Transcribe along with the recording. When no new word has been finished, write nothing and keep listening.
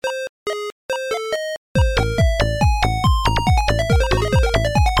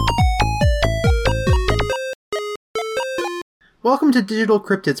Welcome to Digital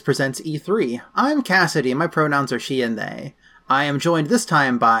Cryptids Presents E3. I'm Cassidy, my pronouns are she and they. I am joined this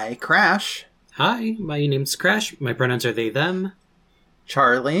time by Crash. Hi, my name's Crash, my pronouns are they, them.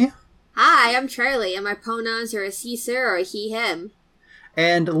 Charlie. Hi, I'm Charlie, and my pronouns are a he, sir, or a he, him.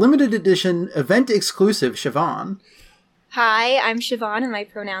 And limited edition event exclusive Siobhan. Hi, I'm Siobhan, and my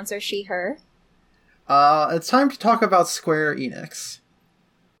pronouns are she, her. It's time to talk about Square Enix.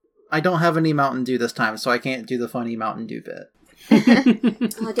 I don't have any Mountain Dew this time, so I can't do the funny Mountain Dew bit.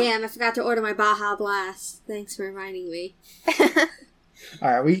 Oh damn, I forgot to order my Baja Blast. Thanks for reminding me.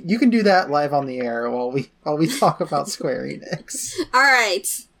 Alright, you can do that live on the air while we talk about Square Enix.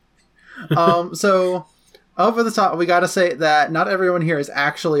 Alright. So, over the top, we gotta say that not everyone here has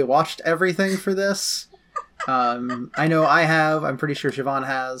actually watched everything for this. I know I have, I'm pretty sure Siobhan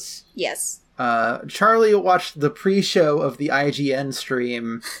has. Yes. Charlie watched the pre-show of the IGN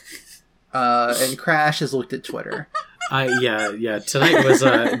stream, and Crash has looked at Twitter. Yeah, tonight was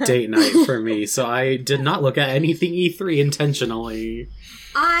a date night for me, so I did not look at anything E3 intentionally.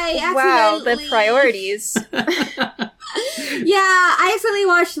 Wow, the priorities. Yeah, I accidentally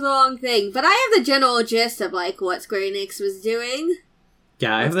watched the wrong thing, but I have the general gist of, like, what Square Enix was doing.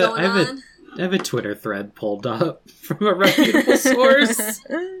 Yeah, I have a Twitter thread pulled up from a reputable source.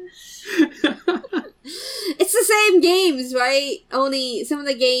 It's the same games, right? Only some of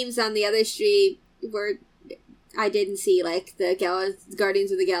the games on the other stream were... I didn't see, like, the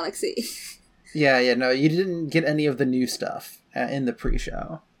Guardians of the Galaxy. Yeah, no, you didn't get any of the new stuff in the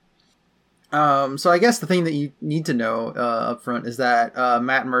pre-show. So I guess the thing that you need to know up front is that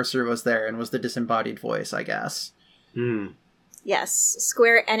Matt Mercer was there and was the disembodied voice, I guess. Yes,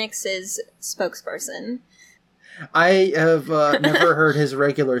 Square Enix's spokesperson. I have never heard his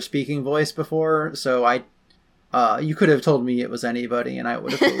regular speaking voice before, so you could have told me it was anybody and I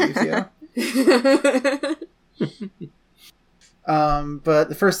would have believed you. But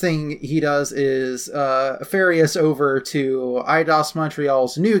the first thing he does is ferry us over to Eidos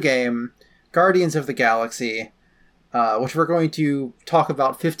Montreal's new game, Guardians of the Galaxy, which we're going to talk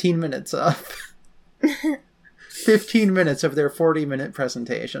about 15 minutes of. 15 minutes of their 40-minute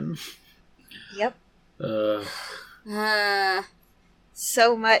presentation. Yep.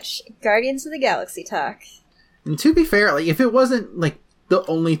 So much Guardians of the Galaxy talk. And to be fair, like, if it wasn't like the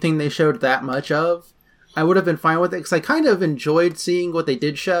only thing they showed that much of, I would have been fine with it, because I kind of enjoyed seeing what they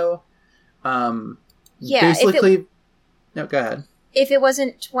did show. Yeah, basically... No, go ahead. If it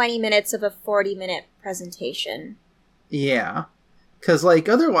wasn't 20 minutes of a 40-minute presentation. Yeah. Because, like,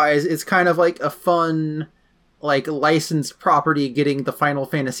 otherwise, it's kind of like a fun, like, licensed property getting the Final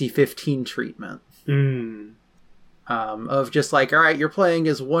Fantasy 15 treatment. Of just like, alright, you're playing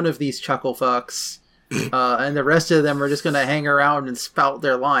as one of these chuckle fucks, and the rest of them are just gonna hang around and spout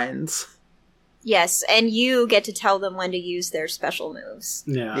their lines. Yes, and you get to tell them when to use their special moves.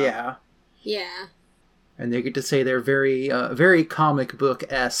 Yeah. And they get to say their very, very comic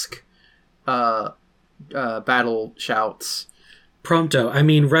book-esque battle shouts. Prompto, I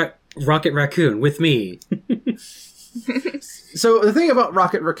mean Rocket Raccoon, with me. So the thing about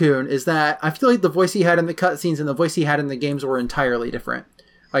Rocket Raccoon is that I feel like the voice he had in the cutscenes and the voice he had in the games were entirely different.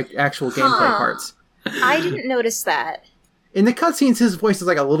 Like, actual gameplay parts. I didn't notice that. In the cutscenes, his voice is,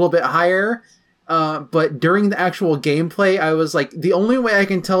 like, a little bit higher, but during the actual gameplay, I was like, the only way I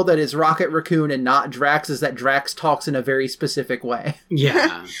can tell that it's Rocket Raccoon and not Drax is that Drax talks in a very specific way.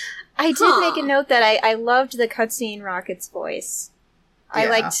 Yeah. I did make a note that I loved the cutscene Rocket's voice.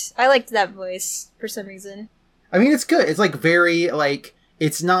 Yeah. I liked that voice for some reason. I mean, it's good. It's, like, very, like,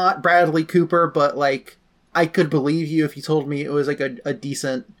 it's not Bradley Cooper, but, like, I could believe you if you told me it was, like, a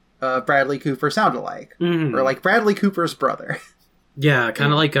decent Bradley Cooper sound-alike. Or, like, Bradley Cooper's brother. Yeah,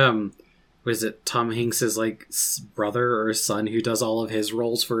 kind of like, was it Tom Hanks's, like, brother or son who does all of his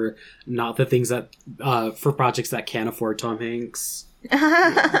roles for not the things that, for projects that can't afford Tom Hanks.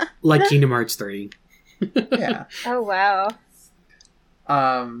 Like Kingdom Hearts 3. Yeah. Oh, wow.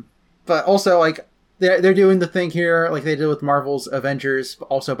 But also, like, they're doing the thing here, like they did with Marvel's Avengers,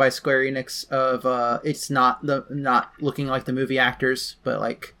 also by Square Enix, of, it's not looking like the movie actors, but,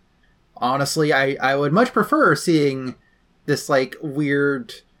 like, honestly, I would much prefer seeing this, like,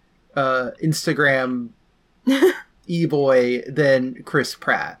 weird, Instagram e-boy than Chris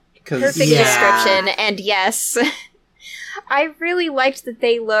Pratt. Perfect description, and yes. I really liked that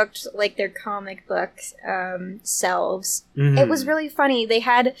they looked like their comic book selves. It was really funny. They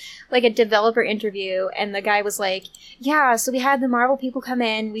had, like, a developer interview, and the guy was like, yeah, so we had the Marvel people come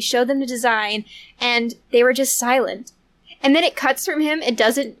in, we showed them the design, and they were just silent. And then it cuts from him, it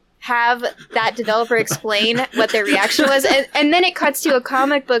doesn't have that developer explain what their reaction was, and then it cuts to a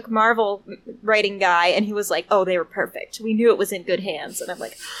comic book Marvel writing guy, and he was like, "Oh, they were perfect. We knew it was in good hands." And I'm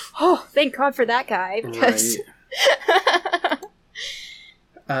like, "Oh, thank God for that guy." Because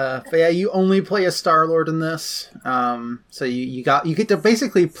but yeah, you only play as Star-Lord in this. So you get to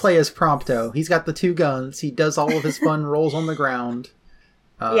basically play as Prompto. He's got the 2 guns. He does all of his fun rolls on the ground.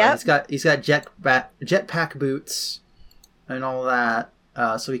 He's got jetpack boots and all that.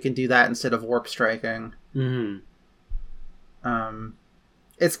 So he can do that instead of warp striking. Mm-hmm.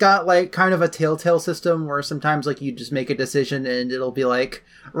 It's got like kind of a telltale system where sometimes like you just make a decision and it'll be like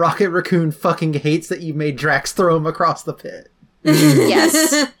Rocket Raccoon fucking hates that you made Drax throw him across the pit.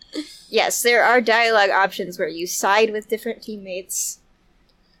 Yes. Yes, there are dialogue options where you side with different teammates.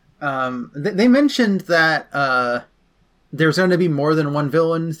 They mentioned that there's going to be more than one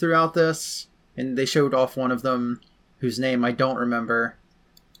villain throughout this, and they showed off one of them whose name I don't remember.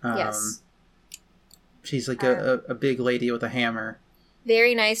 Yes. She's like a big lady with a hammer.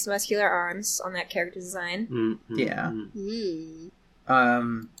 Very nice muscular arms on that character design. Mm-hmm. Yeah.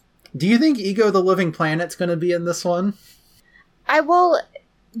 Mm. Do you think Ego the Living Planet's going to be in this one?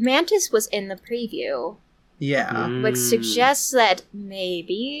 Mantis was in the preview, Yeah. which suggests that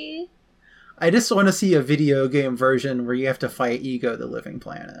maybe. I just want to see a video game version where you have to fight Ego the Living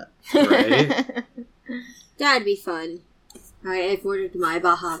Planet. Right? That'd be fun. Alright, I've ordered my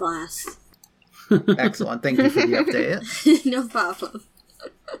Baja Blast. Excellent. Thank you for the update. No problem.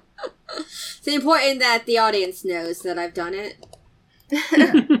 It's important that the audience knows that I've done it.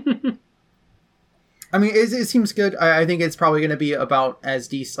 I mean, it seems good. I think it's probably going to be about as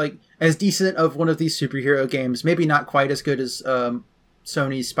decent of one of these superhero games. Maybe not quite as good as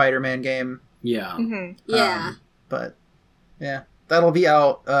Sony's Spider-Man game. Yeah. Mm-hmm. Yeah. But yeah, that'll be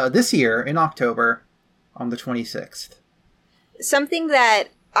out this year in October on the 26th. Something that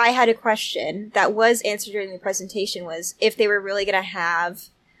I had a question that was answered during the presentation was if they were really going to have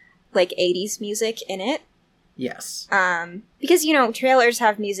like 80s music in it. Yes. Because, trailers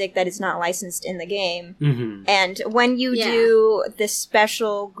have music that is not licensed in the game. Mm-hmm. And when you do the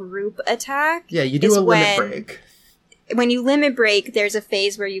special group attack... Yeah, you do a limit break. When you limit break, there's a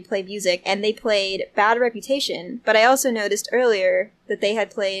phase where you play music, and they played Bad Reputation, but I also noticed earlier that they had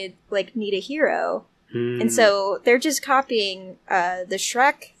played, like, Need a Hero. Mm. And so they're just copying the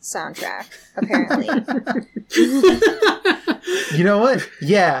Shrek soundtrack, apparently. You know what?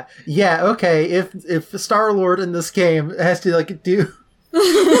 Yeah, okay. If Star-Lord in this game has to like do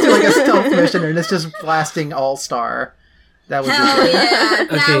like a stealth mission and it's just blasting All-Star, that would Hell be good. yeah,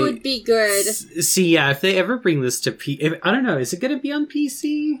 that Okay. would be good. See, yeah, if they ever bring this to I don't know, is it going to be on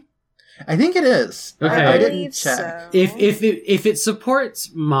PC? I think it is. Okay. I I didn't believe check. so. If it supports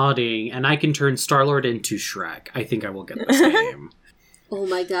modding and I can turn Star-Lord into Shrek, I think I will get this game. Oh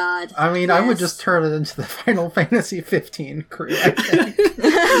my god. I mean, I would Yes. just turn it into the Final Fantasy 15 crew, I think.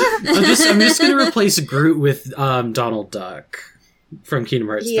 I'm just going to replace Groot with Donald Duck from Kingdom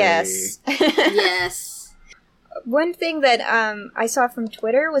Hearts 3. Yes. Yes. One thing that I saw from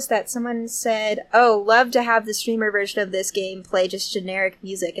Twitter was that someone said, "Oh, love to have the streamer version of this game play just generic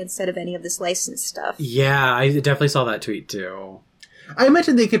music instead of any of this licensed stuff." Yeah, I definitely saw that tweet too. I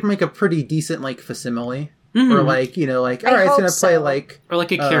imagine they could make a pretty decent, like, facsimile. Mhm. Or, like, like, I alright, it's hope gonna play, so. like, Or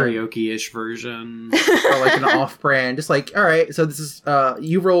like a karaoke-ish version. or like an off-brand. Just like, alright, so this is,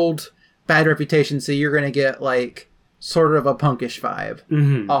 you rolled Bad Reputation, so you're gonna get, like, sort of a punkish vibe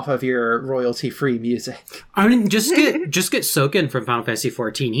Mm-hmm. off of your royalty-free music. I mean, just get Soken from Final Fantasy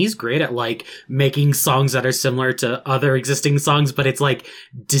XIV. He's great at like making songs that are similar to other existing songs, but it's like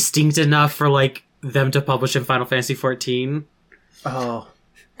distinct enough for like them to publish in Final Fantasy XIV. Oh.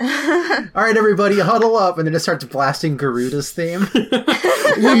 Alright, everybody, huddle up, and then it starts blasting Garuda's theme.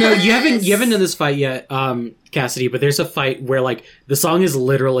 Well, no, you haven't done this fight yet, Cassidy. But there's a fight where like the song is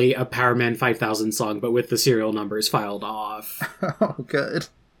literally a Power Man 5000 song, but with the serial numbers filed off. Oh, good.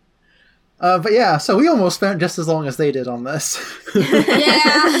 But yeah, so we almost spent just as long as they did on this.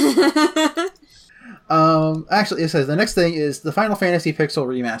 Yeah. Actually, it says the next thing is the Final Fantasy Pixel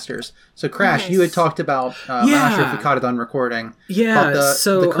remasters. So, Crash, you had talked about, I'm not sure if we caught it on recording, Yeah, about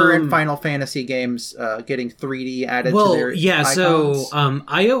so the current Final Fantasy games getting 3D added to their icons. So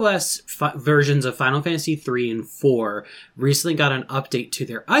iOS versions of Final Fantasy 3 and 4 recently got an update to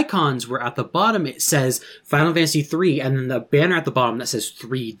their icons where at the bottom it says Final Fantasy 3 and then the banner at the bottom that says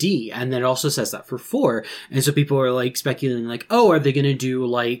 3D, and then it also says that for 4. And so people are like speculating like, oh, are they going to do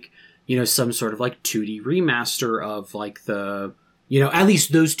like, some sort of like 2D remaster of like the, at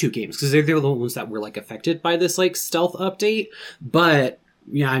least those two games, because they're the ones that were like affected by this like stealth update. But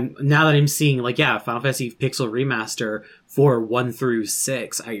now that I'm seeing like, Final Fantasy Pixel Remaster for 1 through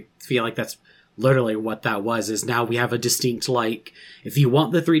 6, I feel like that's literally what that was, is now we have a distinct, like, if you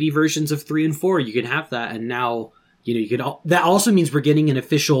want the 3D versions of 3 and 4, you can have that, and now, you can, that also means we're getting an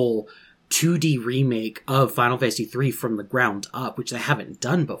official 2D remake of Final Fantasy 3 from the ground up, which they haven't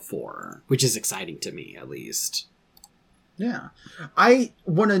done before, which is exciting to me, at least. Yeah. I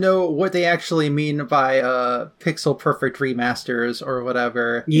want to know what they actually mean by pixel perfect remasters or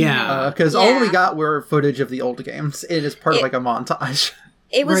whatever. Yeah. Because all we got were footage of the old games. It is part of like a montage.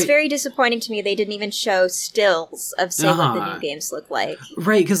 It was very disappointing to me they didn't even show stills of, say, what the new games look like.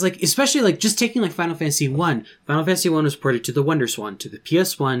 Right, because, like, especially, like, just taking, like, Final Fantasy 1. Final Fantasy 1 was ported to the WonderSwan, to the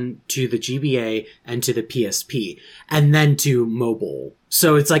PS1, to the GBA, and to the PSP. And then to mobile.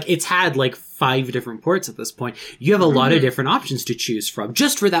 So it's like, it's had, like, 5 different ports at this point. You have a lot of different options to choose from,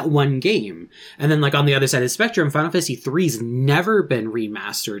 just for that one game. And then, like, on the other side of the spectrum, Final Fantasy 3's never been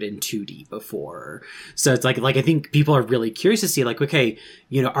remastered in 2D before. So it's like I think people are really curious to see, like, okay,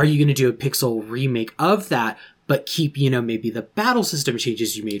 are you going to do a pixel remake of that, but keep, maybe the battle system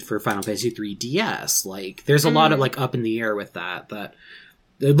changes you made for Final Fantasy 3 DS? Like, there's a lot of, like, up in the air with that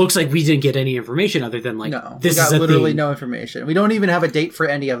it looks like we didn't get any information other than, like, this is a literally thing. no information. We don't even have a date for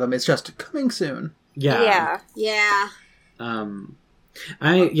any of them. It's just coming soon. Yeah.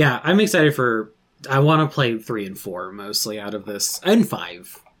 I'm excited for, I want to play 3 and 4 mostly out of this, and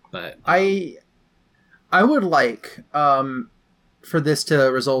 5, but I would like for this to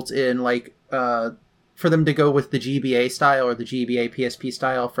result in, like, for them to go with the GBA style or the GBA PSP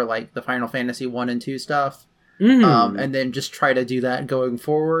style for, like, the Final Fantasy 1 and 2 stuff. And then just try to do that going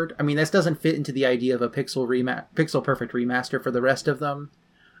forward. I mean, this doesn't fit into the idea of a pixel perfect remaster for the rest of them.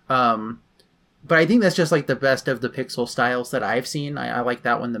 But I think that's just, like, the best of the pixel styles that I've seen. I like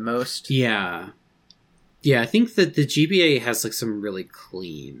that one the most. Yeah, I think that the GBA has, like, some really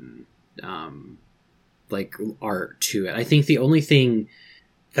clean, like, art to it. I think the only thing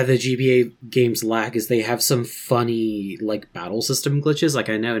that the GBA games lack is they have some funny, like, battle system glitches. Like,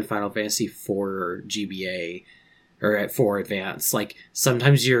 I know in Final Fantasy 4 GBA, or at 4 Advance, like,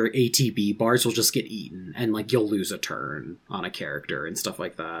 sometimes your ATB bars will just get eaten, and, like, you'll lose a turn on a character and stuff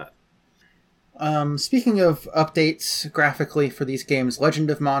like that. Speaking of updates graphically for these games, Legend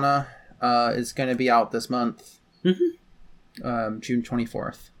of Mana is going to be out this month. June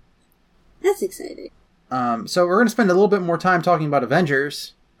 24th. That's exciting. So we're going to spend a little bit more time talking about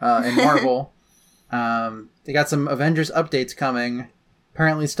Avengers and Marvel. They got some Avengers updates coming.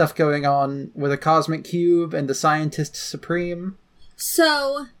 Apparently stuff going on with a Cosmic Cube and the Scientist Supreme.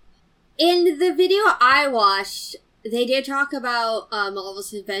 So, in the video I watched, they did talk about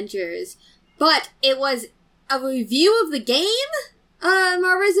Marvel's Avengers, but it was a review of the game,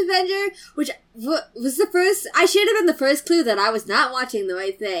 Marvel's Avenger, which was the first, I should have been the first clue that I was not watching the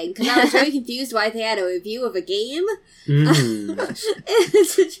right thing, because I was very confused why they had a review of a game. But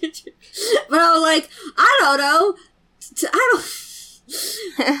I was like, I don't know,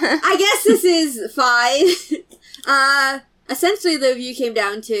 I guess this is fine. Essentially the review came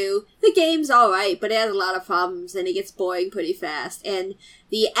down to, the game's alright, but it has a lot of problems, and it gets boring pretty fast, and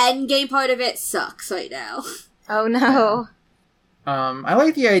the end game part of it sucks right now. Oh no. I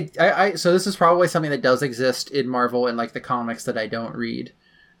like the idea. So this is probably something that does exist in Marvel and, like, the comics that I don't read.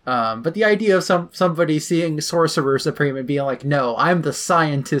 But the idea of somebody seeing Sorcerer Supreme and being like, "No, I'm the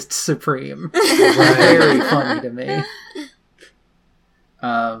Scientist Supreme," is very funny to me.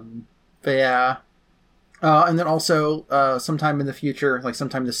 But yeah. And then also, sometime in the future, like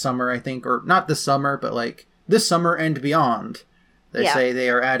sometime this summer, I think, or not this summer, but like this summer and beyond, they say they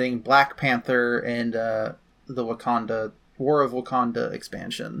are adding Black Panther and the Wakanda War of Wakanda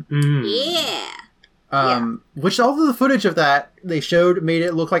expansion. Which all of the footage of that they showed made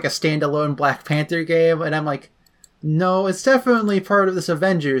it look like a standalone Black Panther game, and I'm like, no, it's definitely part of this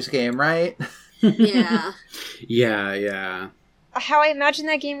Avengers game, right? Yeah. Yeah. How I imagine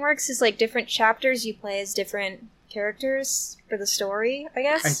that game works is, like, different chapters you play as different characters for the story, I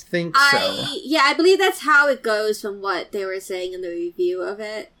guess? I think so. I believe that's how it goes from what they were saying in the review of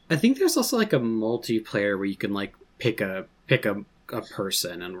it. I think there's also, like, a multiplayer where you can, like, pick a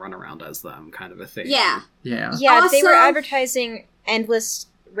person and run around as them, kind of a thing. Yeah. Yeah, Also, they were advertising endless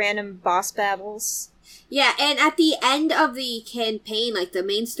random boss battles. Yeah, and at the end of the campaign, like the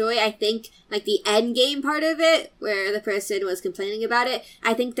main story, I think, like the end game part of it, where the person was complaining about it,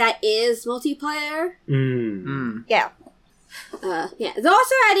 I think that is multiplayer. Yeah. They're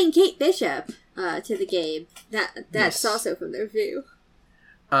also adding Kate Bishop to the game. That's also from the review.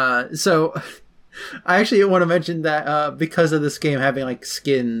 So I actually want to mention that because of this game having like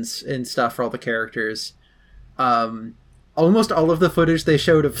skins and stuff for all the characters, almost all of the footage they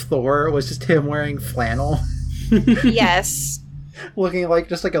showed of Thor was just him wearing flannel, Yes. looking like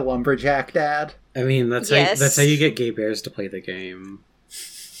just like a lumberjack dad. I mean, that's how you get gay bears to play the game.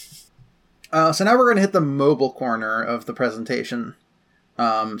 So now we're going to hit the mobile corner of the presentation,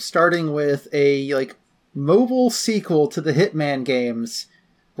 starting with a like mobile sequel to the Hitman games,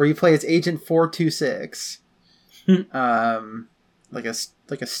 where you play as Agent 426, like a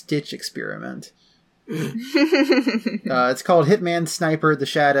Stitch experiment. It's called Hitman Sniper: The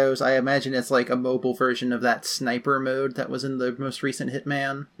Shadows. I imagine it's like a mobile version of that sniper mode that was in the most recent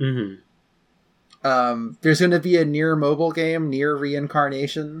Hitman. Mm-hmm. There's going to be a Nier mobile game, Nier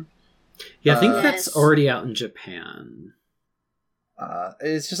Reincarnation. Yeah, I think that's already out in Japan.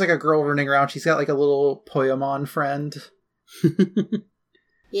 It's just like a girl running around. She's got like a little Poyamon friend.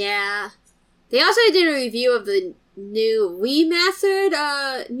 Yeah. They also did a review of the new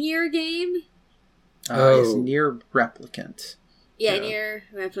remastered Nier game. It's Nier Replicant. Yeah, Nier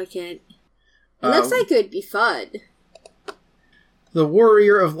Replicant. It looks like it would be fun. The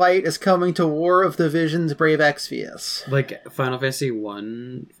Warrior of Light is coming to War of the Visions Brave Exvius. Like Final Fantasy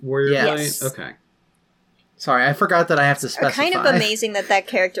 1 Warrior of Yes. Light? Okay. Sorry, I forgot that I have to specify. Kind of amazing that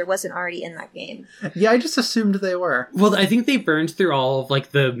character wasn't already in that game. Yeah, I just assumed they were. Well, I think they burned through all of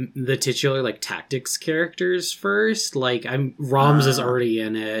like the titular like tactics characters first. Like Roms is already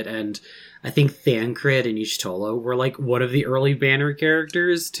in it, and I think Thancred and Y'shtolo were like one of the early banner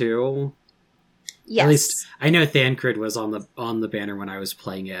characters too. Yes. At least I know Thancred was on the banner when I was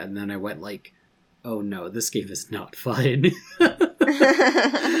playing it, and then I went like, "Oh no, this game is not fun.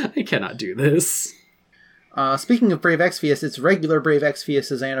 I cannot do this." Speaking of Brave Exvius, it's regular Brave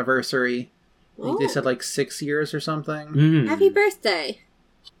Exvius' anniversary. I think they said like 6 years or something. Mm. Happy birthday.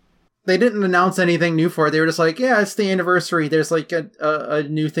 They didn't announce anything new for it. They were just like, yeah, it's the anniversary. There's like a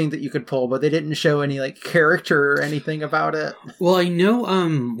new thing that you could pull, but they didn't show any like character or anything about it. Well, I know,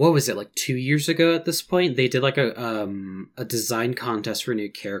 what was it, like 2 years ago at this point? They did like a design contest for new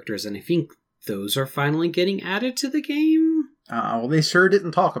characters, and I think those are finally getting added to the game. Well, they sure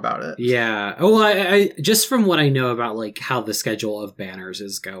didn't talk about it. Yeah. Oh, I just from what I know about like how the schedule of banners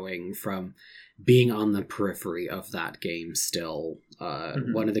is going from being on the periphery of that game still.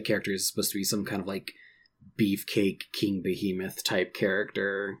 One of the characters is supposed to be some kind of like beefcake King Behemoth type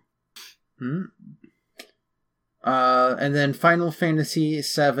character. And then Final Fantasy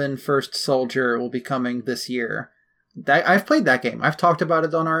VII First Soldier will be coming this year. I've played that game. I've talked about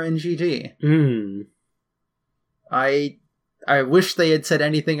it on our NGG. I wish they had said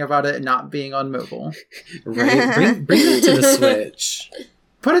anything about it not being on mobile. Right? Bring it to the Switch.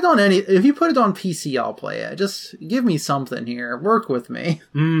 Put it on if you put it on PC, I'll play it. Just give me something here. Work with me.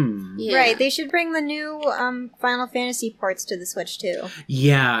 Yeah. Right, they should bring the new Final Fantasy ports to the Switch too.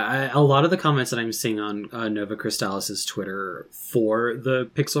 Yeah, a lot of the comments that I'm seeing on Nova Crystallis' Twitter for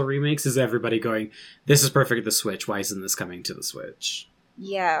the Pixel remakes is everybody going, "This is perfect for the Switch. Why isn't this coming to the Switch?"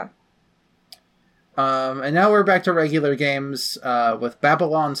 Yeah. And now we're back to regular games with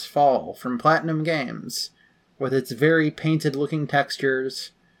Babylon's Fall from Platinum Games, with its very painted-looking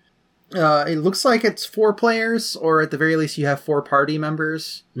textures. It looks like it's 4 players, or at the very least you have 4 party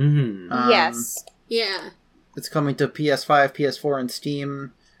members. Mm-hmm. Yes. Yeah. It's coming to PS5, PS4, and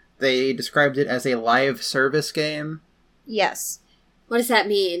Steam. They described it as a live service game. Yes. What does that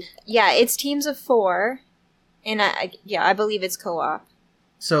mean? Yeah, it's teams of 4, and I believe it's co-op.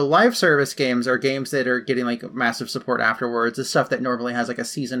 So live service games are games that are getting like massive support afterwards. It's stuff that normally has like a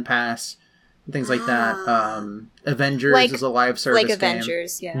season pass, and things like that. Avengers is a live service game.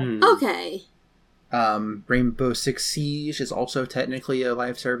 Avengers, yeah. Okay. Rainbow Six Siege is also technically a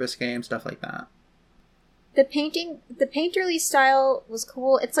live service game, stuff like that. The painterly style was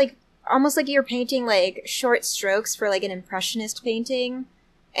cool. It's like almost like you're painting like short strokes for like an impressionist painting,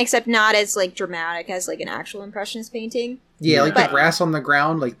 except not as like dramatic as like an actual impressionist painting. Yeah, like the grass on the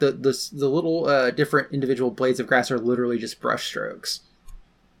ground, like the little different individual blades of grass are literally just brush strokes.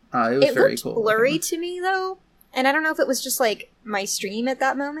 It was very cool. It looked blurry to me though, and I don't know if it was just like my stream at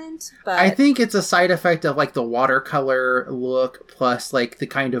that moment, but I think it's a side effect of like the watercolor look plus like the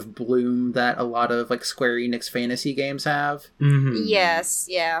kind of bloom that a lot of like Square Enix fantasy games have. Mm-hmm. Yes,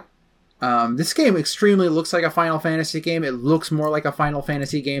 yeah. This game extremely looks like a Final Fantasy game. It looks more like a Final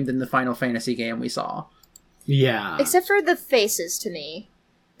Fantasy game than the Final Fantasy game we saw. Yeah. Except for the faces to me.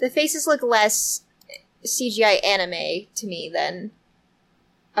 The faces look less CGI anime to me than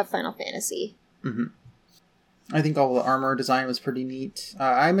a Final Fantasy. Mm-hmm. I think all the armor design was pretty neat.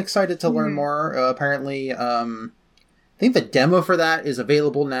 I'm excited to learn more. Apparently, I think the demo for that is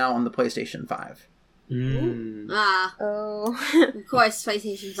available now on the PlayStation 5. Mm. Oh. Of course,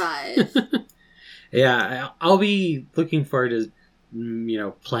 PlayStation 5. Yeah, I'll be looking forward to,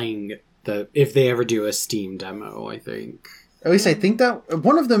 playing if they ever do a Steam demo, I think. At least I think that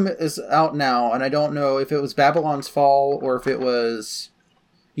one of them is out now, and I don't know if it was Babylon's Fall or if it was...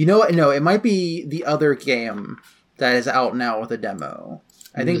 You know what? No, it might be the other game that is out now with a demo.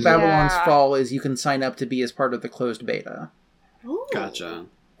 I think Babylon's Fall is you can sign up to be as part of the closed beta. Ooh. Gotcha.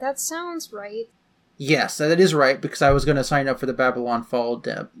 That sounds right. Yes, that is right, because I was going to sign up for the Babylon Fall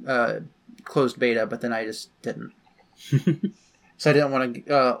closed beta, but then I just didn't. So I didn't want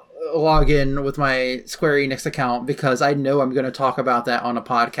to log in with my Square Enix account, because I know I'm going to talk about that on a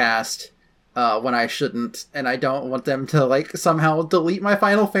podcast when I shouldn't, and I don't want them to, somehow delete my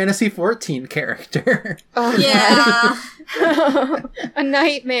Final Fantasy XIV character. Oh, yeah. A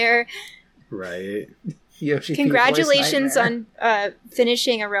nightmare. Right. Yoshi Congratulations on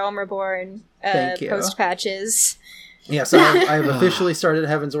finishing A Realm Reborn post-patches. Yeah, so I've officially started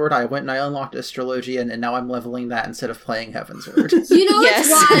Heavensward. I went and I unlocked Astrologian, and now I'm leveling that instead of playing Heavensward. It's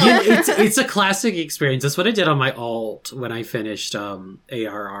wild. It's a classic experience. That's what I did on my alt when I finished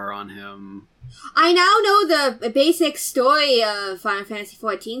ARR on him. I now know the basic story of Final Fantasy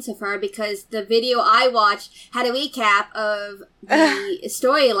XIV so far, because the video I watched had a recap of the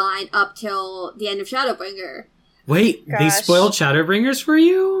storyline up till the end of Shadowbringer. Wait, They spoiled Shadowbringers for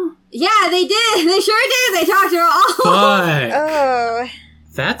you? Yeah, they did. They sure did. They talked about all. Fuck. Oh,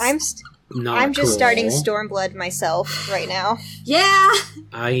 That's not I'm just cool. starting Stormblood myself right now. Yeah.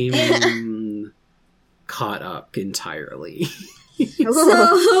 I'm caught up entirely. So if you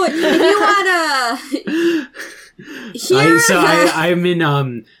wanna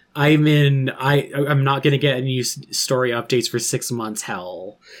I'm not gonna get any story updates for 6 months,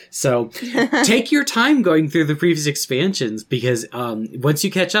 hell. So take your time going through the previous expansions, because once you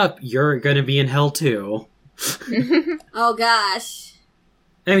catch up, you're gonna be in hell too. Oh gosh.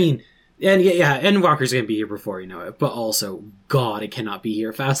 I mean, and Endwalker's gonna be here before you know it, but also, God, it cannot be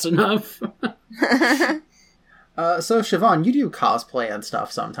here fast enough. So Siobhan, you do cosplay and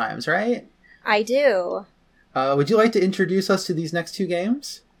stuff sometimes, right? I do. Would you like to introduce us to these next two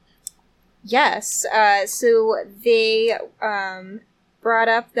games? Yes. So they brought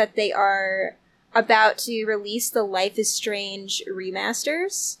up that they are about to release the Life is Strange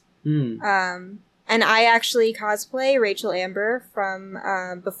remasters. And I actually cosplay Rachel Amber from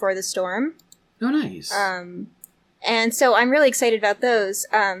Before the Storm. Oh, nice. And so I'm really excited about those.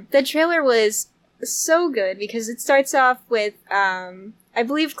 The trailer was so good because it starts off with, I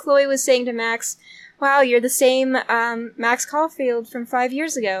believe Chloe was saying to Max, "Wow, you're the same Max Caulfield from 5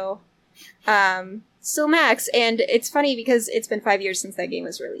 years ago." Still Max, and it's funny because it's been 5 years since that game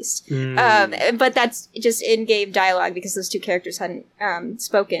was released. But that's just in-game dialogue because those two characters hadn't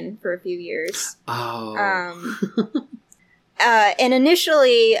spoken for a few years. Oh. And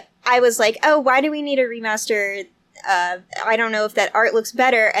initially, I was like, "Oh, why do we need a remaster? I don't know if that art looks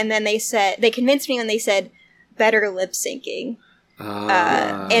better." And then they convinced me when they said better lip syncing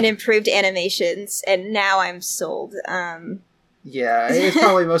and improved animations, and now I'm sold. Yeah, it's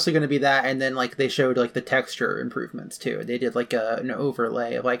probably mostly going to be that, and then they showed the texture improvements too. They did an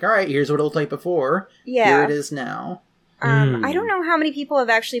overlay of all right, here's what it looked like before. Yeah, here it is now. I don't know how many people have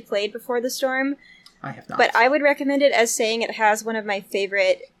actually played Before the Storm. I have not, but I would recommend it as saying it has one of my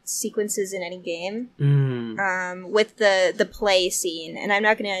favorite sequences in any game. With the play scene, and I'm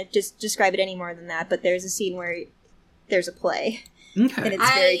not going to just describe it any more than that. But there's a scene where there's a play, and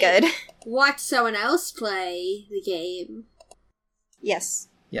it's very good. Watch someone else play the game. Yes.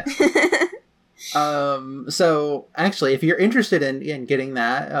 Yeah. So actually, if you're interested in getting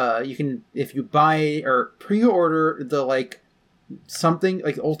that, you can, if you buy or pre-order the something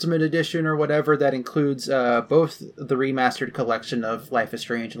Ultimate Edition or whatever that includes both the remastered collection of Life is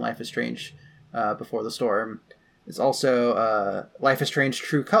Strange and Life is Strange Before the Storm. It's also Life is Strange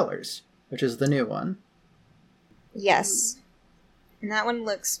True Colors, which is the new one. Yes. And that one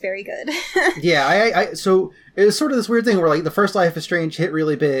looks very good. Yeah, so it was sort of this weird thing where the first Life is Strange hit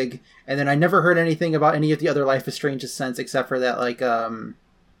really big, and then I never heard anything about any of the other Life is Strange's since, except for that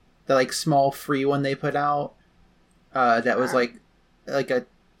the small free one they put out. That was like a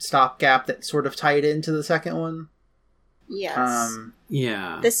stopgap that sort of tied into the second one. Yes.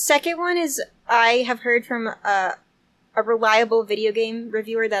 Yeah. The second one is, I have heard from a reliable video game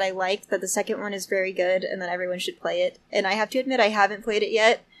reviewer that I liked, that the second one is very good and that everyone should play it. And I have to admit I haven't played it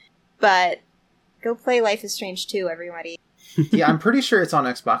yet, but go play Life is Strange 2, everybody. Yeah, I'm pretty sure it's on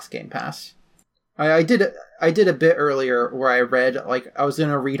Xbox Game Pass. I did a bit earlier where I read, I was going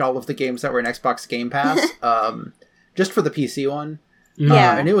to read all of the games that were in Xbox Game Pass, just for the PC one.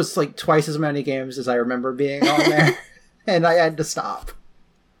 Yeah. And it was twice as many games as I remember being on there, and I had to stop.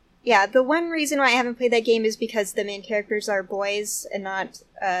 Yeah, the one reason why I haven't played that game is because the main characters are boys and not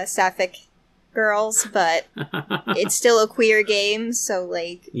sapphic girls, but it's still a queer game, so,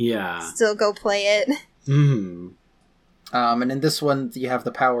 like, still go play it. Mm-hmm. And in this one, you have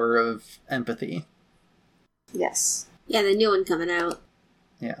the power of empathy. Yes. Yeah, the new one coming out.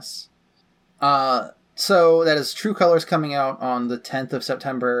 Yes. So that is True Colors coming out on the 10th of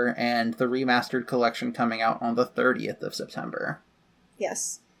September, and the Remastered Collection coming out on the 30th of September.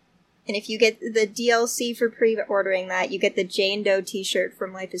 Yes. And if you get the DLC for pre-ordering that, you get the Jane Doe t-shirt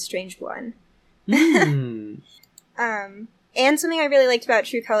from Life is Strange 1. Mm. And something I really liked about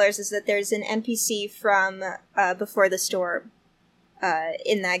True Colors is that there's an NPC from Before the Storm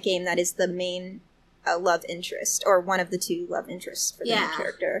in that game that is the main love interest, or one of the two love interests for the main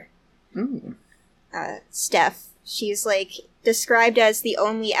character. Ooh. Steph. She's, like, described as the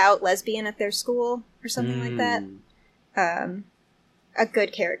only out lesbian at their school, or something like that. A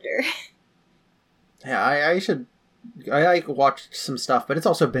good character. Yeah, I watched some stuff, but it's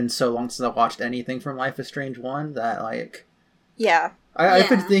also been so long since I watched anything from Life is Strange 1 that, like... Yeah. I've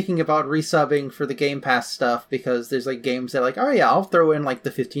been thinking about resubbing for the Game Pass stuff, because there's, like, games that, like, oh yeah, I'll throw in, like,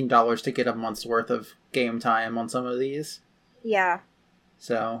 the $15 to get a month's worth of game time on some of these. Yeah.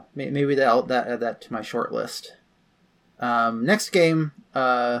 So, maybe I'll add that to my short list. Next game,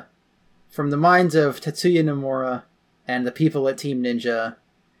 from the minds of Tetsuya Nomura and the people at Team Ninja,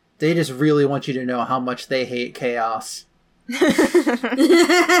 they just really want you to know how much they hate chaos.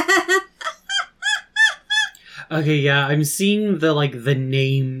 Okay, yeah, I'm seeing the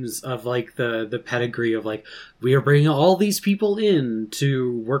names of, like, the pedigree of, like, we are bringing all these people in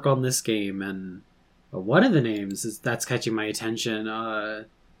to work on this game, and one of the names that's catching my attention.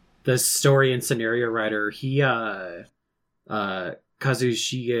 The story and scenario writer, he, Kazushige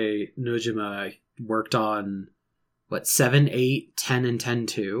Nojima worked on, 7, 8, 10, and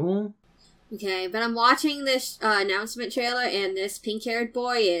 10-2? Okay, but I'm watching this announcement trailer, and this pink-haired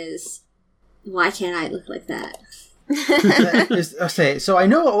boy is... Why can't I look like that? Okay, so I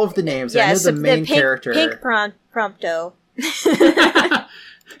know all of the names. I know the main character. Pink Prompto.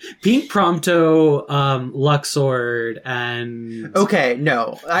 Pink Prompto, Luxord, and... Okay,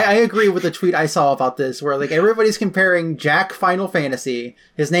 no. I agree with the tweet I saw about this, where, like, everybody's comparing Jack Final Fantasy.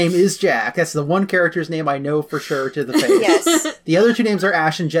 His name is Jack. That's the one character's name I know for sure to the face. Yes. The other two names are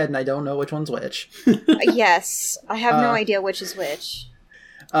Ash and Jed, and I don't know which one's which. Yes. I have no idea which is which.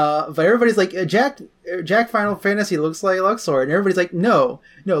 But everybody's like, Jack Final Fantasy looks like Luxord, and everybody's like, no,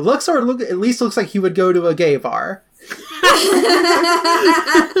 Luxord at least looks like he would go to a gay bar.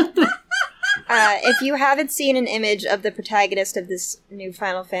 If you haven't seen an image of the protagonist of this new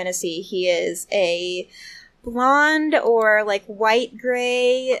Final Fantasy, he is a blonde or, like,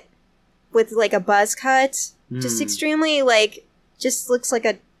 white-gray with, like, a buzz cut. Just extremely, like, just looks like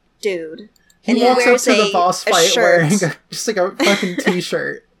a dude. He walks up to the boss fight wearing just like a fucking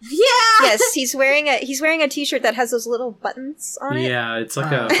t-shirt. Yeah. Yes, he's wearing a t-shirt that has those little buttons on it. Yeah, it's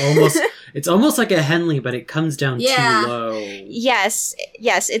like it's almost like a Henley, but it comes down too low. Yes,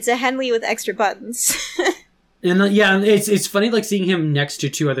 it's a Henley with extra buttons. And it's funny, like, seeing him next to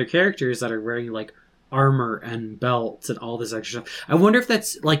two other characters that are wearing, like, armor and belts and all this extra stuff. I wonder if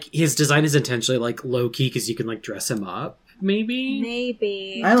that's, like, his design is intentionally, like, low-key because you can, like, dress him up.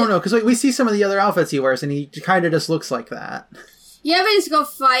 Maybe. I don't know, because we see some of the other outfits he wears, and he kind of just looks like that. You ever just go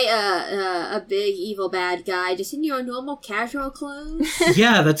fight a big evil bad guy just in your normal casual clothes?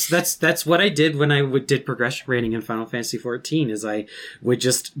 Yeah, that's what I did when I did progression rating in Final Fantasy XIV. Is I would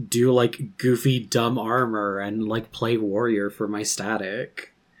just do, like, goofy dumb armor and, like, play warrior for my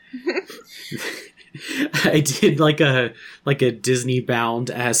static. I did like a Disney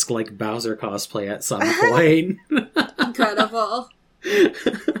bound-esque, like, Bowser cosplay at some point. Incredible.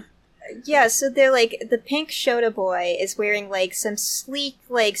 Yeah, so they're like, the pink Shota boy is wearing, like, some sleek,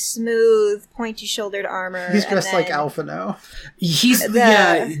 like, smooth, pointy-shouldered armor. He's dressed like Alphino.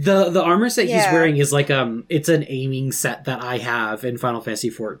 The armor set he's wearing is like, it's an aiming set that I have in Final Fantasy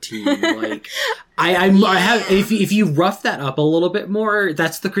XIV. Like, I have, if you rough that up a little bit more,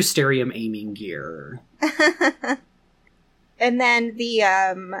 that's the Crystarium aiming gear. And then the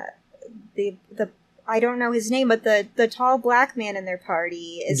I don't know his name, but the tall black man in their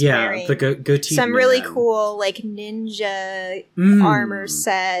party is wearing the goatee some man. really cool, like, ninja armor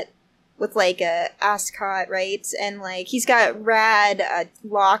set with, like, a ascot, right? And, like, he's got rad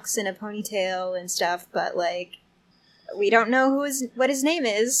locks and a ponytail and stuff, but, like, we don't know what his name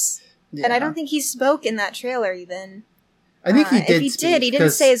is. Yeah. And I don't think he spoke in that trailer even. I think he did. If he did, he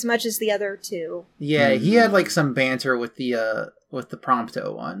didn't say as much as the other two. Yeah, he had, like, some banter with the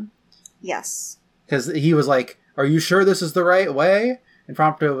Prompto one. Yes. Because he was like, "Are you sure this is the right way?" And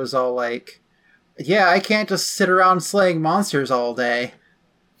Prompto was all like, yeah, I can't just sit around slaying monsters all day.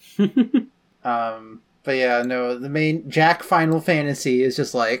 But yeah, no, the main Jack Final Fantasy is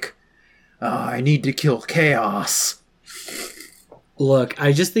just like, oh, I need to kill chaos. Look,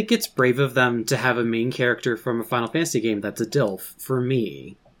 I just think it's brave of them to have a main character from a Final Fantasy game that's a DILF, for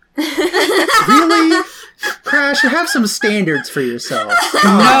me. Really? Crash, have some standards for yourself.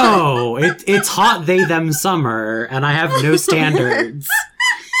 No! It's hot they, them summer, and I have no standards.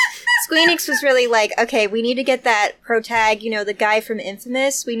 Square Enix was really like, okay, we need to get that protag, the guy from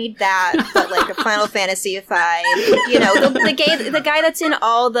Infamous. We need that, but like a Final Fantasy-ified, the guy that's in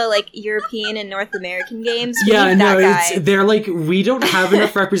all the like European and North American games. Yeah, no, they're like, we don't have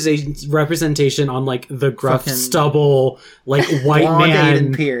enough representation on like the gruff Fucking stubble, like white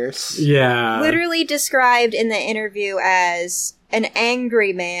man. Aiden Pierce. Yeah. Literally described in the interview as an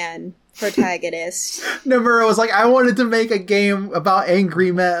angry man protagonist. Nomura was like, I wanted to make a game about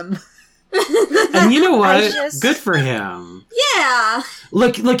angry men. And you know what? Good for him. Yeah.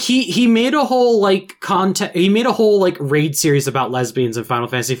 Look, he made a whole raid series about lesbians in Final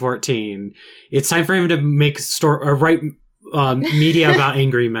Fantasy XIV. It's time for him to write media about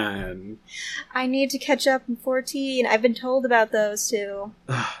angry men. I need to catch up in 14. I've been told about those too.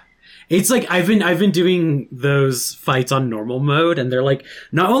 It's like I've been doing those fights on normal mode, and they're like,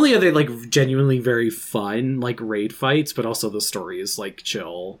 not only are they like genuinely very fun, like raid fights, but also the story is like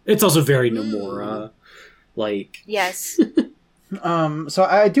chill. It's also very Nomura, like yes. So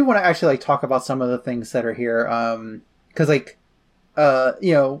I do want to actually like talk about some of the things that are here, because like, so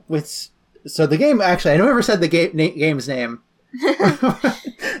the game actually I never said the game's name.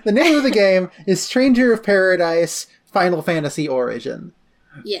 The name of the game is Stranger of Paradise: Final Fantasy Origin.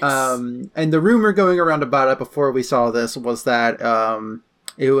 Yes. And the rumor going around about it before we saw this was that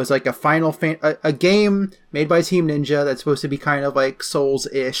it was like a game made by Team Ninja that's supposed to be kind of like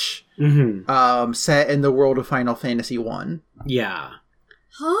Souls-ish, set in the world of Final Fantasy 1. Yeah.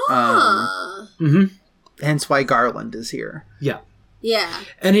 Huh. Hence why Garland is here. Yeah. Yeah.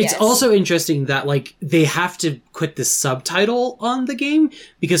 And it's also interesting that, like, they have to put the subtitle on the game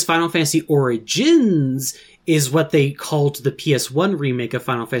because Final Fantasy Origins is what they called the PS1 remake of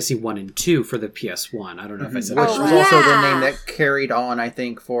Final Fantasy 1 and 2 for the PS1. I don't know if I said Which that. was also the name that carried on, I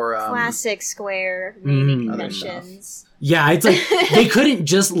think, for... Classic Square naming conventions. Yeah, it's like, they couldn't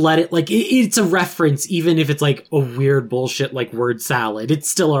just let it, like, it's a reference, even if it's like a weird bullshit, like, word salad. It's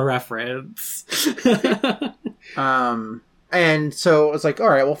still a reference. And so it's like, all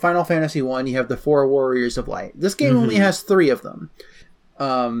right, well, Final Fantasy 1, you have the 4 Warriors of Light. This game only has 3 of them.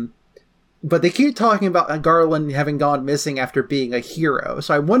 But they keep talking about Garland having gone missing after being a hero.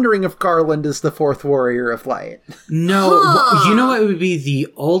 So I'm wondering if Garland is the 4th Warrior of Light. No, you know what would be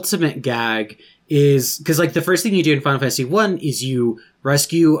the ultimate gag is, because like the first thing you do in Final Fantasy 1 is you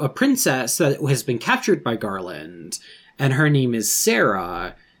rescue a princess that has been captured by Garland, and her name is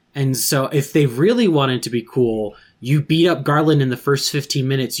Sarah. And so if they really wanted to be cool, you beat up Garland in the first 15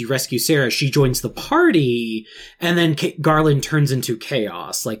 minutes, you rescue Sarah, she joins the party, and then Garland turns into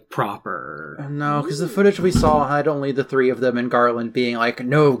chaos, like, proper. No, because the footage we saw had only the 3 of them, and Garland being like,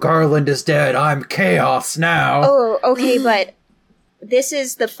 no, Garland is dead, I'm chaos now. Oh, okay, but this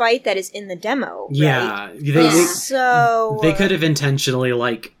is the fight that is in the demo, right? Yeah. They could have intentionally,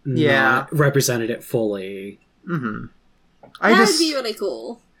 like, not represented it fully. Mm-hmm. That'd be really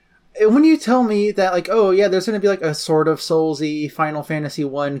cool. When you tell me that, like, oh yeah, there's going to be like a sort of Soulsy Final Fantasy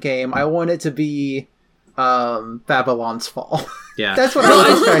 1 game, I want it to be Babylon's Fall. Yeah, that's what I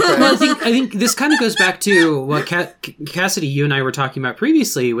was expecting. Well, I think this kind of goes back to what Cassidy, you and I were talking about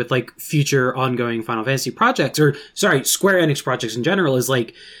previously with like future ongoing Final Fantasy projects, or sorry, Square Enix projects in general. Is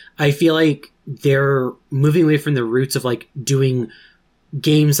like, I feel like they're moving away from the roots of like doing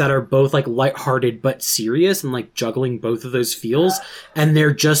games that are both like lighthearted but serious and like juggling both of those feels, and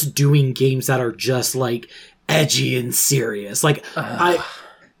they're just doing games that are just like edgy and serious. Like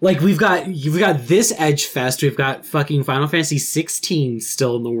we've got this Edge Fest, we've got fucking Final Fantasy 16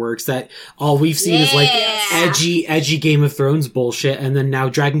 still in the works that all we've seen is like edgy Game of Thrones bullshit, and then now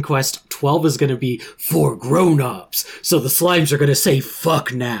Dragon Quest 12 is gonna be for grown-ups, so the slimes are gonna say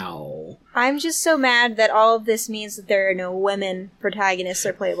fuck now. I'm just so mad that all of this means that there are no women protagonists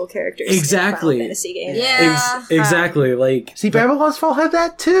or playable characters exactly. in Final Fantasy games. Yeah. Exactly. Like, see, Babylon's Fall had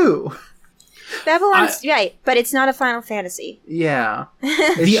that too. Babylon's right, but it's not a Final Fantasy. Yeah.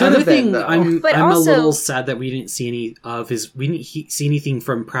 The other thing I'm also, a little sad that we didn't see any of is we didn't see anything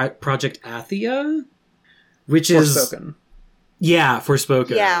from Project Athia, which is Forspoken. Yeah,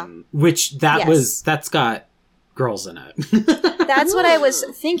 Forspoken. Yeah. Which that's got girls in it. That's what I was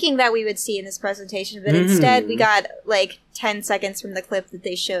thinking that we would see in this presentation, but instead we got like 10 seconds from the clip that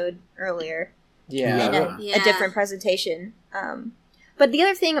they showed earlier. Yeah. In a different presentation. But the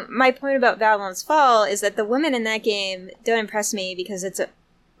other thing, my point about Babylon's Fall is that the women in that game don't impress me because it's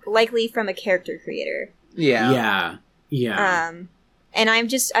likely from a character creator. Yeah. And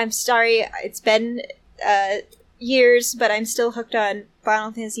I'm sorry, it's been years, but I'm still hooked on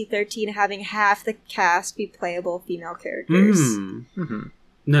Final Fantasy 13 having half the cast be playable female characters.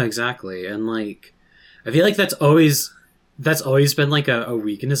 No, exactly. And like, I feel like that's always been like a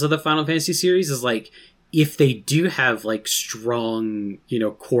weakness of the Final Fantasy series, is like, if they do have like strong,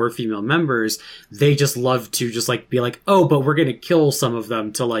 core female members, they just love to just like be like, oh, but we're gonna kill some of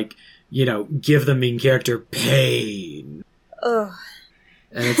them to like, give the main character pain. Ugh.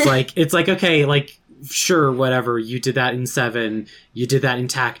 And it's like, okay, like, sure, whatever, you did that in 7, you did that in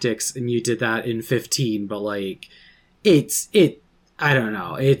Tactics, and you did that in 15, but like, I don't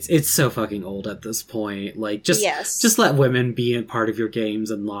know, it's so fucking old at this point. Like, just let women be a part of your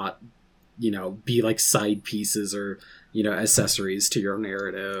games and not, be like side pieces or, accessories to your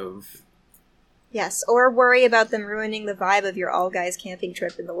narrative. Yes, or worry about them ruining the vibe of your all-guys camping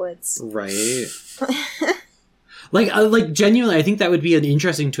trip in the woods. Right. Like genuinely, I think that would be an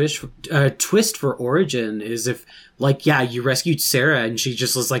interesting twist for Origin, is if, like, yeah, you rescued Sarah and she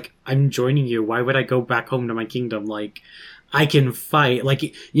just was like, I'm joining you. Why would I go back home to my kingdom? Like, I can fight.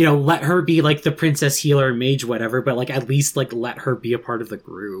 Like, let her be, like, the princess, healer, mage, whatever, but, like, at least, like, let her be a part of the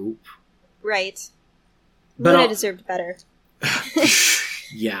group. Right. But Luna deserved better.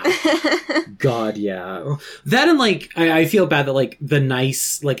 Yeah. God, yeah. That and, like, I feel bad that, like, the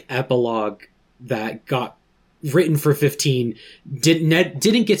nice, like, epilogue that got written for 15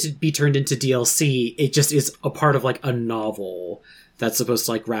 didn't get to be turned into DLC. It just is a part of, like, a novel that's supposed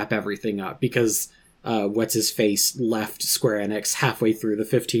to, like, wrap everything up, because what's-his-face left Square Enix halfway through the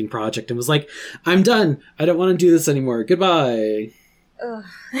 15 project and was like, I'm done. I don't want to do this anymore. Goodbye. Ugh.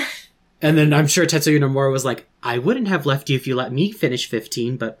 And then I'm sure Tetsuya Nomura was like, I wouldn't have left you if you let me finish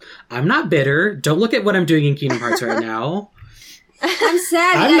 15, but I'm not bitter. Don't look at what I'm doing in Kingdom Hearts right now. I'm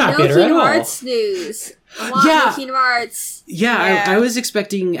sad. I'm not bitter Kingdom at all. Hearts news. I want more Kingdom Hearts. Yeah. I was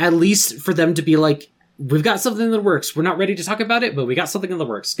expecting at least for them to be like, we've got something in the works. We're not ready to talk about it, but we got something in the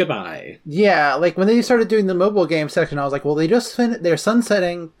works. Goodbye. Yeah, like when they started doing the mobile game section, I was like, well, they're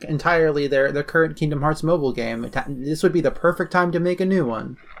sunsetting entirely their current Kingdom Hearts mobile game. This would be the perfect time to make a new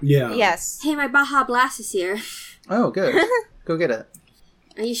one. Yeah. Yes. Hey, my Baja Blast is here. Oh, good. Go get it.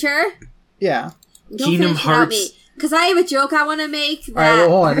 Are you sure? Yeah. Don't Kingdom finish without Hearts. me. Because I have a joke I want to make. That... All right, well,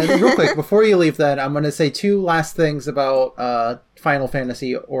 hold on. And real quick, before you leave that, I'm going to say two last things about Final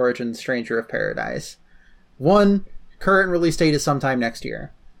Fantasy Origin Stranger of Paradise. One, current release date is sometime next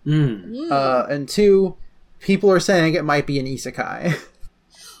year. And two, people are saying it might be an isekai.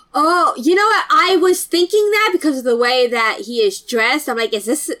 Oh, you know what? I was thinking that because of the way that he is dressed. I'm like, is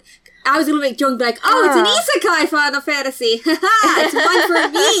this... I was going to make joke like, oh, it's an isekai Final Fantasy. It's one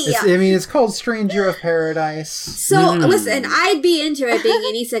for me. It's called Stranger of Paradise. So, listen, I'd be into it being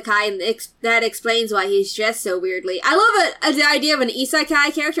an isekai, and that explains why he's dressed so weirdly. I love the idea of an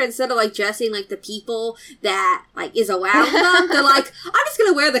isekai character instead of, like, dressing like the people that, like, is around them. They're like, I'm just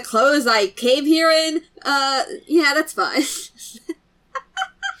going to wear the clothes I came here in. Yeah, that's fine.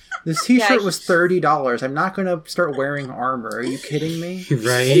 This t-shirt was $30. I'm not going to start wearing armor. Are you kidding me?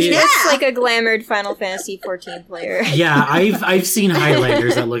 Right? Yeah. It's like a glamored Final Fantasy 14 player. Yeah, I've seen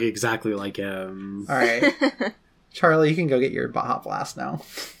Highlanders that look exactly like him. All right. Charlie, you can go get your Baja Blast now.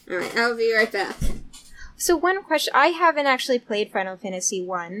 All right, I'll be right back. So one question, I haven't actually played Final Fantasy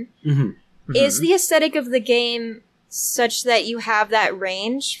 1. Mm-hmm. Is the aesthetic of the game such that you have that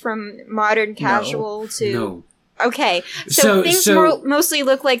range from modern casual to... No. Okay, so things mostly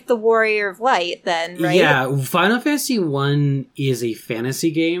look like the Warrior of Light, then, right? Yeah, Final Fantasy 1 is a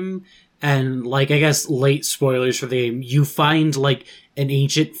fantasy game, and, like, I guess late spoilers for the game, you find, like, an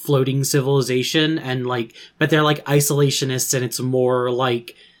ancient floating civilization, and, like, but they're, like, isolationists, and it's more,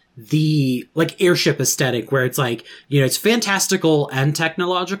 like, the, like, airship aesthetic, where it's, like, it's fantastical and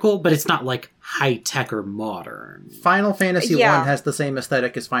technological, but it's not, like, high-tech or modern. Final Fantasy 1 has the same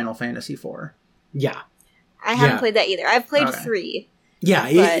aesthetic as Final Fantasy 4. Yeah. I haven't played that either. I've played 3.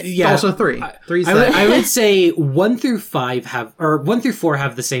 Yeah, also 3. I would say 1 through 4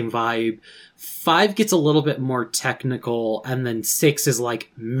 have the same vibe. 5 gets a little bit more technical, and then 6 is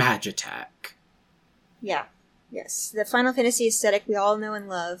like Magitech. Yeah. Yes. The Final Fantasy aesthetic we all know and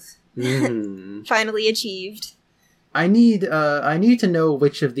love. Finally achieved. I need to know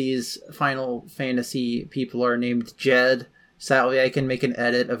which of these Final Fantasy people are named Jed, so that way I can make an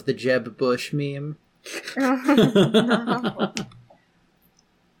edit of the Jeb Bush meme. No.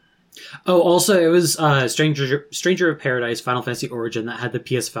 Oh, also, it was Stranger of Paradise Final Fantasy Origin that had the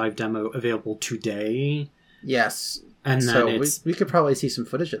PS5 demo available today. Yes. And then so we could probably see some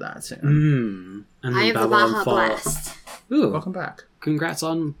footage of that soon. And then I have the Babylon Baja Fall. Blast. Ooh, Welcome back. congrats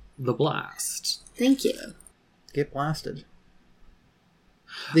on the blast. Thank you. Get blasted.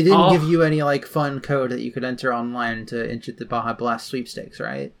 They didn't give you any like fun code that you could enter online to enter the Baja Blast sweepstakes,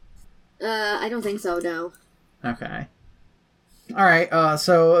 right? I don't think so, no. Okay. Alright,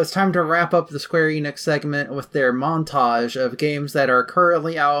 so it's time to wrap up the Square Enix segment with their montage of games that are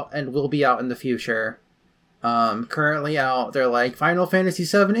currently out and will be out in the future. Currently out, they're like Final Fantasy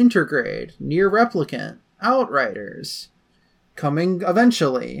VII Intergrade, Nier Replicant, Outriders, coming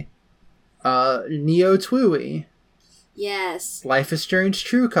eventually, Neo Twoie, Yes. Life is Strange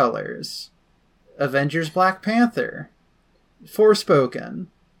True Colors, Avengers Black Panther, Forspoken,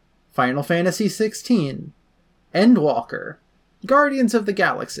 Final Fantasy XVI, Endwalker, Guardians of the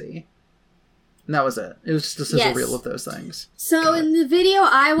Galaxy. And that was it. It was just a sizzle reel of those things. So in the video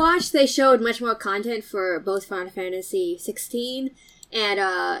I watched, they showed much more content for both Final Fantasy 16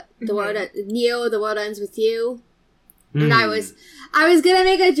 and the world Neo, The World Ends With You. And I was gonna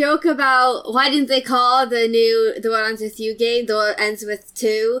make a joke about why didn't they call the World Ends With You game The World Ends With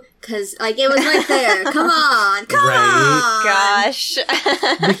 2? Because like it was right there. Come on, come on. Gosh.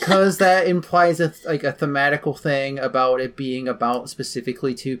 Because that implies a thematical thing about it being about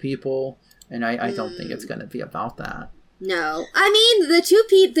specifically two people. And I don't think it's going to be about that. No. I mean,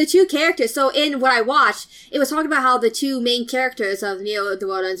 the two characters, so in what I watched, it was talking about how the two main characters of Neo, The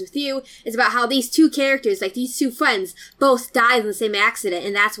World Ends With You, is about how these two characters, like these two friends, both died in the same accident,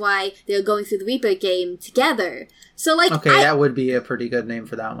 and that's why they're going through the Reaper game together. So, like... Okay, that would be a pretty good name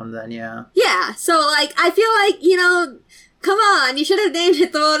for that one then, yeah. Yeah, so, like, I feel like, you know... Come on, you should have named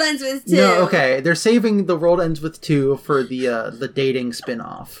it The World Ends With 2. No, okay, they're saving The World Ends With 2 for the dating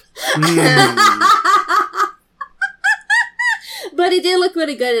spin-off. But it did look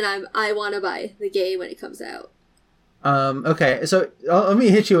really good, and I want to buy the game when it comes out. Okay, so let me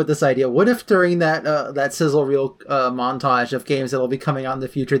hit you with this idea. What if during that sizzle reel montage of games that'll be coming out in the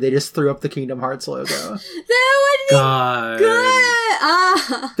future, they just threw up the Kingdom Hearts logo? That would be good!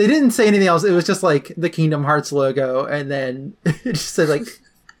 They didn't say anything else. It was just like the Kingdom Hearts logo, and then it just said like,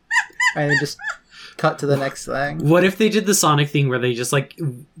 and then just cut to the next thing. What if they did the Sonic thing where they just like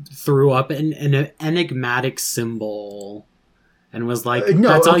threw up an enigmatic symbol? And was like, no,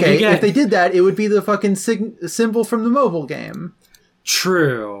 that's all you get. If they did that, it would be the fucking symbol from the mobile game.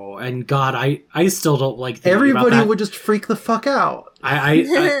 True. And God, I still don't like thinking Everybody about that. would just freak the fuck out.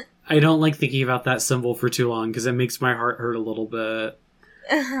 I don't like thinking about that symbol for too long because it makes my heart hurt a little bit.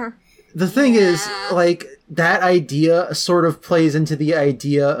 The thing is, like, that idea sort of plays into the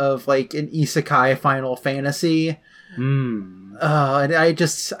idea of, like, an isekai Final Fantasy. And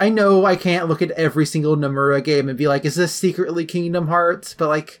I know I can't look at every single Nomura game and be like, is this secretly Kingdom Hearts? But,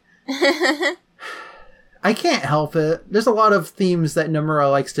 like, I can't help it. There's a lot of themes that Nomura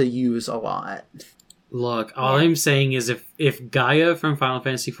likes to use a lot. Look, all I'm saying is if Gaia from Final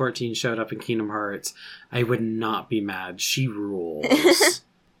Fantasy XIV showed up in Kingdom Hearts, I would not be mad. She rules.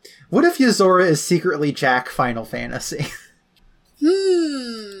 What if Yozora is secretly Jack Final Fantasy?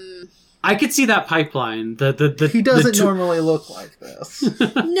 I could see that pipeline. He doesn't normally look like this.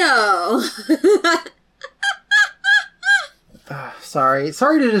 No. Sorry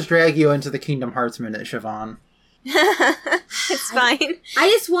to just drag you into the Kingdom Hearts minute, Siobhan. It's fine. I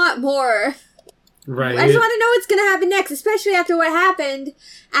just want more. Right. I just want to know what's going to happen next, especially after what happened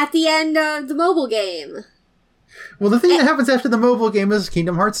at the end of the mobile game. Well, the thing that happens after the mobile game is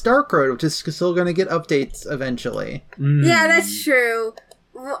Kingdom Hearts Dark Road, which is still going to get updates eventually. Yeah, that's true.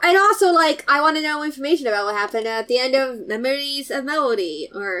 And also, like, I want to know information about what happened at the end of Memories of Melody.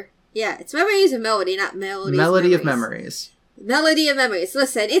 Or, yeah, it's Memories of Melody, not Melodies Melody of Memories. Melody of Memories.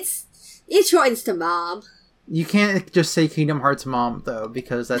 Listen, it shortens to Mom. You can't just say Kingdom Hearts Mom, though,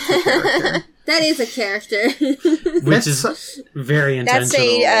 because that's a character. That is a character. Which is very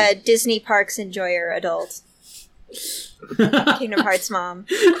intentional. That's a Disney Parks Enjoyer adult. Kingdom Hearts Mom.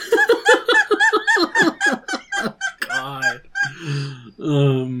 God.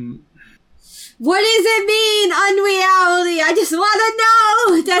 What does it mean, unreality? I just want to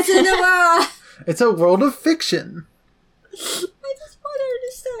know. That's in the world. It's a world of fiction. I just want to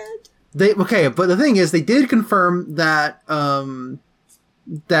understand. But the thing is, they did confirm that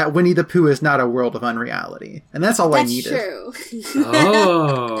that Winnie the Pooh is not a world of unreality, and that's all I needed. That's true.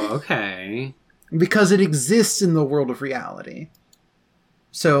 Oh, okay. Because it exists in the world of reality.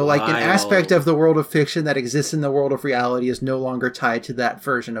 So, like, an aspect of the world of fiction that exists in the world of reality is no longer tied to that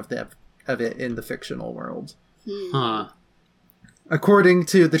version of the of it in the fictional world. Huh. According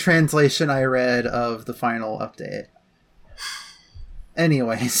to the translation I read of the final update.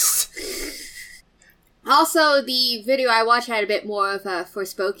 Anyways. Also, the video I watched had a bit more of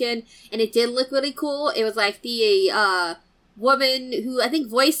Forspoken, and it did look really cool. It was like the woman who I think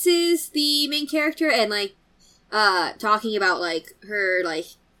voices the main character, and like talking about like her like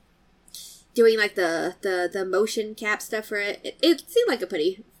doing like the motion cap stuff for it. It seemed like a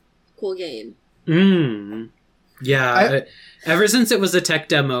pretty cool game. Yeah, ever since it was a tech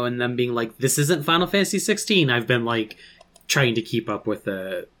demo and them being like, this isn't Final Fantasy 16, I've been like trying to keep up with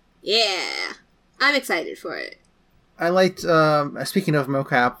it. Yeah, I'm excited for it. I liked, speaking of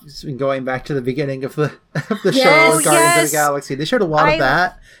mocap, going back to the beginning of the show, Yes, Guardians of the Galaxy, they showed a lot of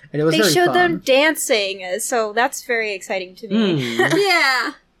that, and it was very fun. They showed them dancing, so that's very exciting to me. Yeah.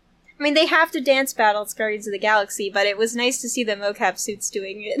 I mean, they have to dance battle Guardians of the Galaxy, but it was nice to see the mocap suits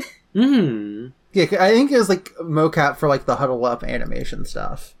doing it. Yeah, I think it was like mocap for like the huddle up animation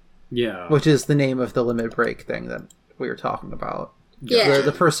stuff. Yeah. Which is the name of the limit break thing that we were talking about. Yeah.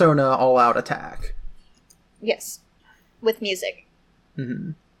 The Persona all out attack. Yes. With music.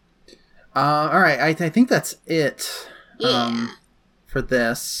 Alright, I think that's it Yeah. for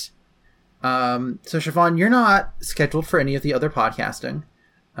this. So Siobhan, you're not scheduled for any of the other podcasting.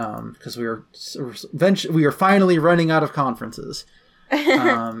 Because we are finally running out of conferences.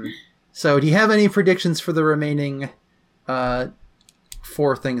 So do you have any predictions for the remaining 4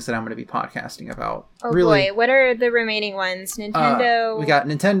 things that I'm going to be podcasting about? Oh boy, what are the remaining ones? Nintendo? We got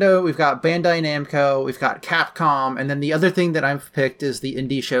Nintendo, we've got Bandai Namco, we've got Capcom, and then the other thing that I've picked is the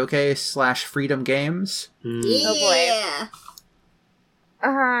Indie Showcase / Freedom Games. Yeah.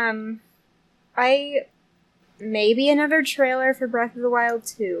 Maybe another trailer for Breath of the Wild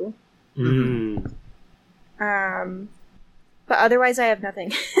 2. But otherwise I have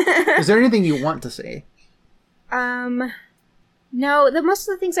nothing. Is there anything you want to see? No, most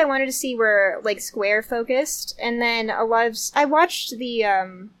of the things I wanted to see were, like, Square focused, and then a lot of... I watched the,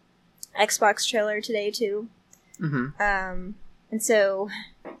 Xbox trailer today, too. And so,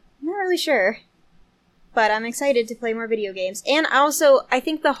 I'm not really sure. But I'm excited to play more video games. And also, I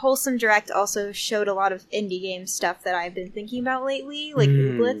think the Wholesome Direct also showed a lot of indie game stuff that I've been thinking about lately, like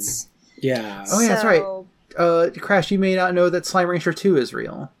Ooblets. Yeah. Oh, yeah, that's right. Crash, you may not know that Slime Rancher 2 is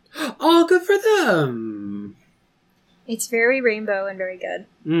real. Oh, good for them! It's very rainbow and very good.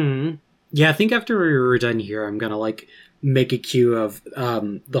 Yeah, I think after we're done here, I'm gonna, like, make a queue of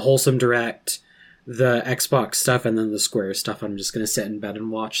the Wholesome Direct, the Xbox stuff, and then the Square stuff. I'm just gonna sit in bed and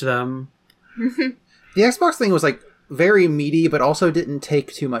watch them. The Xbox thing was, like, very meaty, but also didn't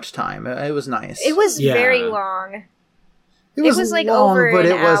take too much time. It was nice. It was very long. It was like long, over but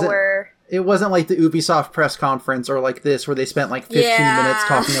an it wasn't, hour. It wasn't like the Ubisoft press conference or like this where they spent like 15 minutes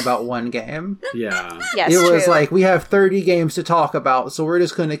talking about one game. Yeah. Yes, it was true. like, we have 30 games to talk about, so we're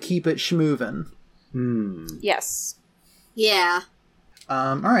just going to keep it schmoovin'. Yes. Yeah.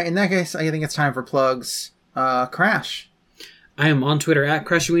 Alright, in that case, I think it's time for plugs. Crash. I am on Twitter at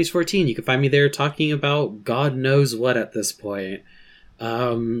CrashWings14. You can find me there talking about God knows what at this point.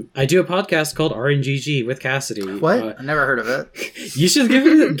 I do a podcast called RNGG with Cassidy. What? I never heard of it. You should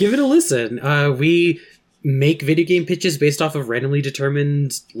give it a listen. We make video game pitches based off of randomly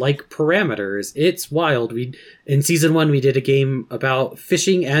determined like parameters. It's wild. In season 1 we did a game about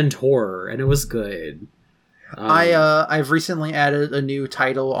fishing and horror, and it was good. I've recently added a new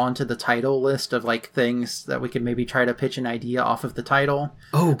title onto the title list of like things that we could maybe try to pitch an idea off of the title.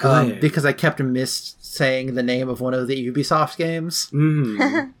 Oh, good. Because I kept saying the name of one of the Ubisoft games.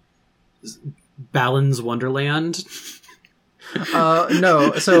 Balan's Wonderland.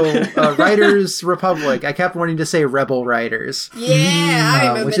 No. So Riders Republic. I kept wanting to say Rebel Riders. Yeah, I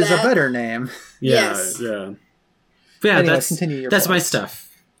remember which is a better name. Yes. Yeah. But yeah, Anyways, continue your that's my plugs. stuff.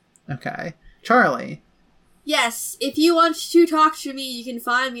 Okay. Charlie. Yes, if you want to talk to me, you can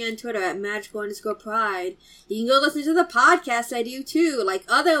find me on Twitter at magical_pride. You can go listen to the podcast I do too, like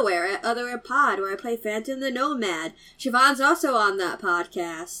Otherwhere at Otherwhere Pod, where I play Phantom the Nomad. Siobhan's also on that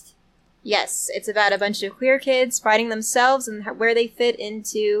podcast. Yes, it's about a bunch of queer kids fighting themselves and where they fit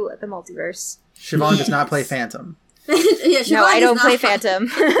into the multiverse. Siobhan does not play Phantom. Yeah, Siobhan No, I don't does play not- Phantom.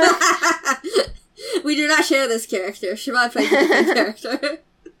 We do not share this character. Siobhan plays a different character.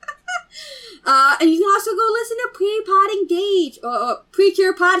 And you can also go listen to Pre-Pod Engage, or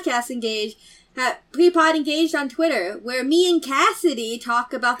Precure Podcast Engage, at Pre-Pod Engaged on Twitter, where me and Cassidy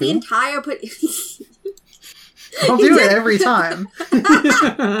talk about the entire... I'll do it every time. Where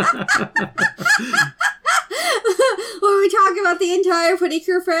we talk about the entire Pretty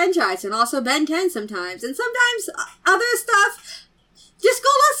Cure franchise, and also Ben 10 sometimes, and sometimes other stuff. Just go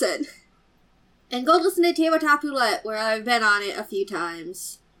listen. And go listen to Tabletop Roulette, where I've been on it a few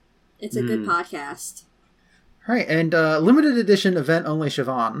times. It's a good podcast. All right, and limited edition event only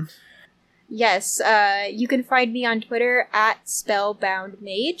Siobhan. Yes, you can find me on Twitter at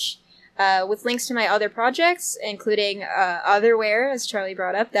SpellboundMage, with links to my other projects, including Otherware, as Charlie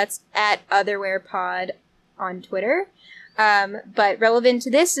brought up. That's at OtherwarePod on Twitter. But relevant to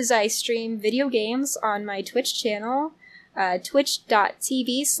this is I stream video games on my Twitch channel,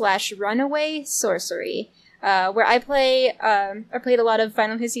 twitch.tv/Runaway Sorcery, where I play, I played a lot of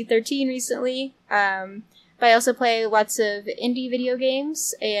Final Fantasy 13 recently, but I also play lots of indie video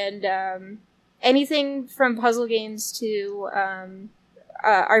games, and anything from puzzle games to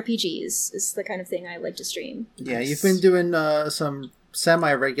RPGs is the kind of thing I like to stream. Yeah, you've been doing some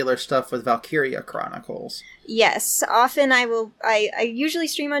semi-regular stuff with Valkyria Chronicles. Yes, often I usually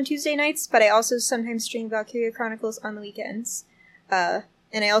stream on Tuesday nights, but I also sometimes stream Valkyria Chronicles on the weekends. And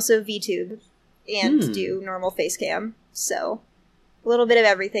I also VTube and do normal face cam, so a little bit of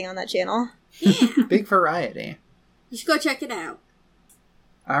everything on that channel. Yeah. Big variety. You should go check it out.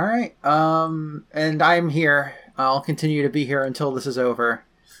 All right. And I'm here. I'll continue to be here until this is over.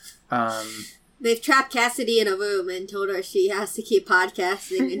 They've trapped Cassidy in a room and told her she has to keep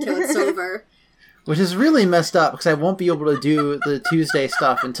podcasting until it's over. Which is really messed up because I won't be able to do the Tuesday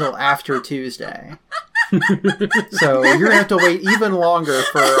stuff until after Tuesday. So you're going to have to wait even longer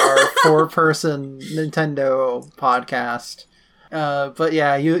for our 4-person Nintendo podcast. But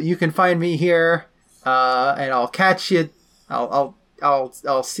yeah, you can find me here, and I'll catch you. I'll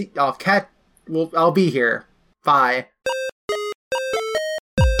be here. Bye.